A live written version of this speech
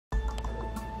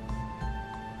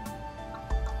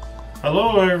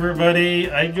Hello everybody,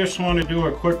 I just want to do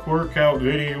a quick workout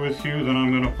video with you, then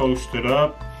I'm going to post it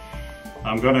up.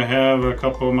 I'm going to have a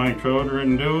couple of my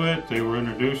children do it. They will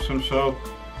introduce themselves.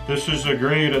 This is a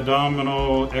great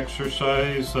abdominal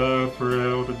exercise for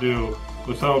how to do.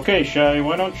 Okay, Shy,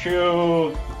 why don't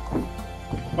you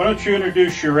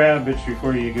introduce your rabbits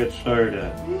before you get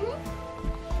started?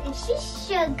 This is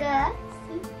Sugar.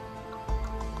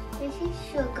 This is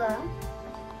Sugar.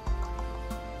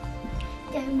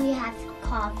 Then we have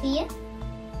Coffee,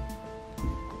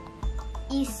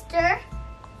 Easter,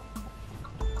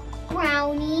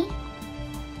 Brownie,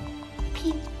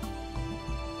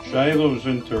 Shiloh's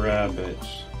into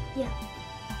rabbits. Yeah.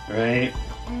 Right?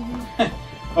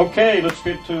 Okay, let's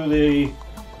get to the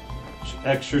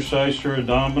exercise for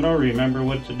abdominal. Remember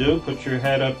what to do. Put your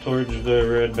head up towards the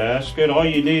red basket. All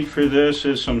you need for this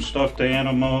is some stuffed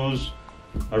animals,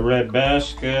 a red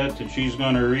basket, and she's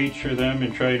going to reach for them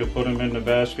and try to put them in the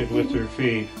basket with her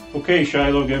feet. Okay,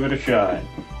 Shiloh, give it a shot.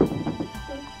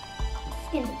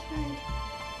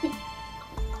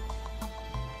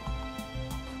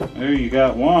 There, you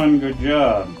got one. Good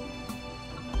job.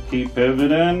 Keep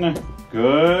pivoting.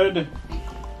 Good.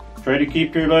 Try to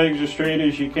keep your legs as straight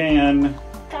as you can.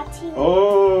 Got two.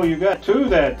 Oh, you got two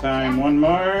that time. One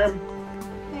more.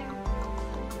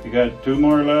 You got two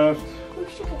more left.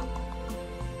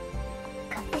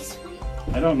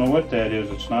 I don't know what that is.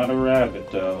 It's not a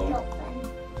rabbit, though.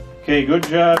 Okay, good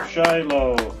job,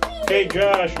 Shiloh. Okay,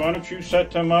 Josh, why don't you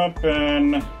set them up,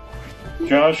 and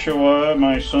Joshua,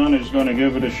 my son, is going to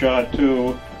give it a shot,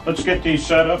 too. Let's get these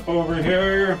set up over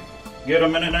here. Get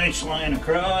them in a nice line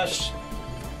across.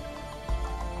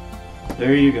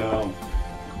 There you go.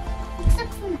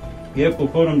 Yep, we'll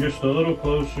put them just a little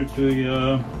closer to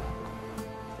you.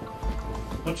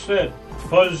 What's that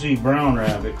fuzzy brown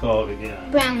rabbit called again?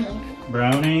 Brownie.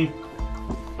 Brownie?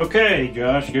 Okay,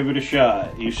 Josh, give it a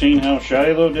shot. You seen how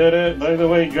Shiloh did it? By the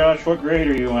way, Josh, what grade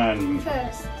are you in?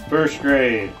 First. First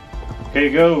grade. Okay,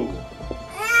 go.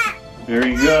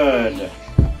 Very good.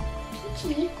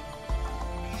 Peachy.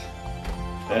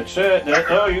 That's it.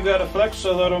 Oh, you gotta flex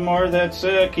a little more. That's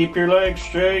it. Keep your legs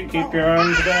straight. Keep your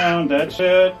arms down. That's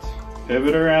it.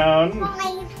 Pivot around.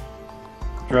 Fine.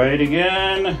 Try it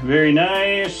again. Very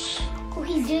nice. Oh,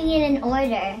 he's doing it in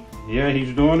order. Yeah,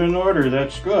 he's doing in order.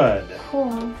 That's good.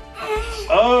 Cool.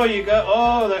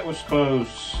 Oh, that was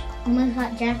close. Almost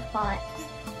got jackpot.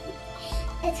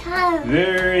 It's hard.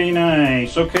 Very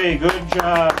nice. Okay, good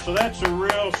job. So that's a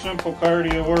real simple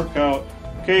cardio workout.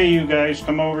 Okay, you guys,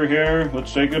 come over here.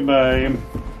 Let's say goodbye.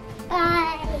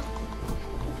 Bye.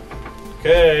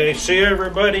 Okay, see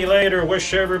everybody later.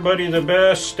 Wish everybody the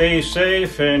best. Stay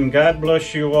safe, and God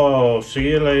bless you all. See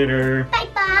you later.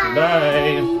 Bye-bye.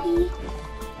 Bye.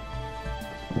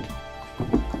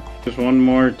 Just one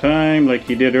more time, like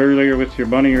you did earlier with your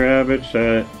bunny rabbits,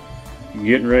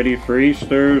 getting ready for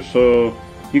Easter. So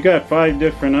you got 5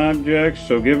 different objects,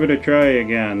 so give it a try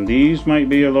again. These might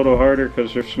be a little harder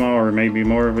because they're smaller, maybe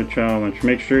more of a challenge.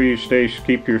 Make sure you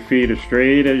keep your feet as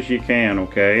straight as you can,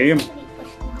 okay?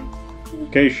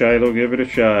 Okay, Shiloh, give it a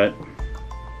shot.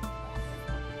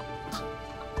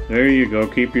 There you go,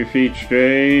 keep your feet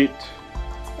straight.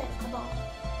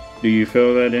 Do you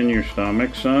feel that in your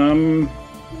stomach some?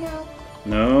 No.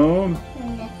 No?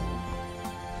 No.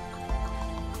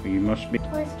 You must be...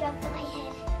 Let's drop my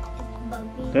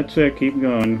head. That's it, keep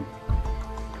going.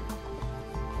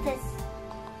 This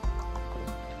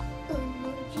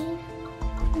emoji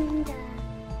and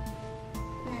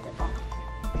another ball.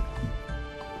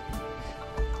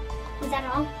 Was that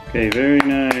all? Okay, very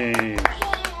nice. Yay!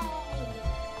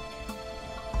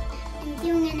 I'm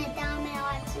doing an abdominal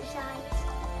exercise.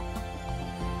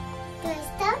 Do I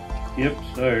start? Yep,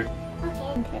 start.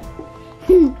 Okay.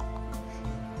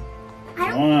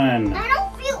 One. I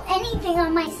don't feel anything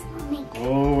on my stomach.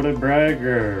 Oh, what a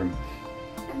bragger.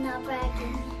 I'm not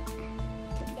bragging.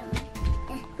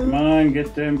 Come on,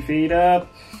 get them feet up.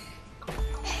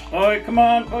 Oh, come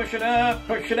on, push it up,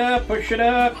 push it up, push it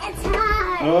up. It's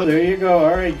hard. Oh, there you go.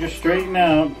 All right, just straighten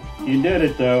out. You did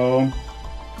it, though.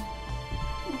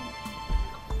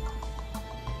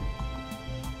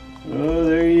 Oh,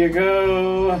 there you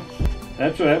go.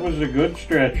 That was a good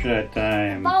stretch that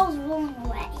time. Ball's rolling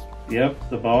away. Yep,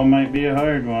 the ball might be a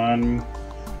hard one.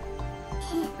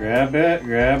 Grab it,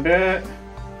 grab it.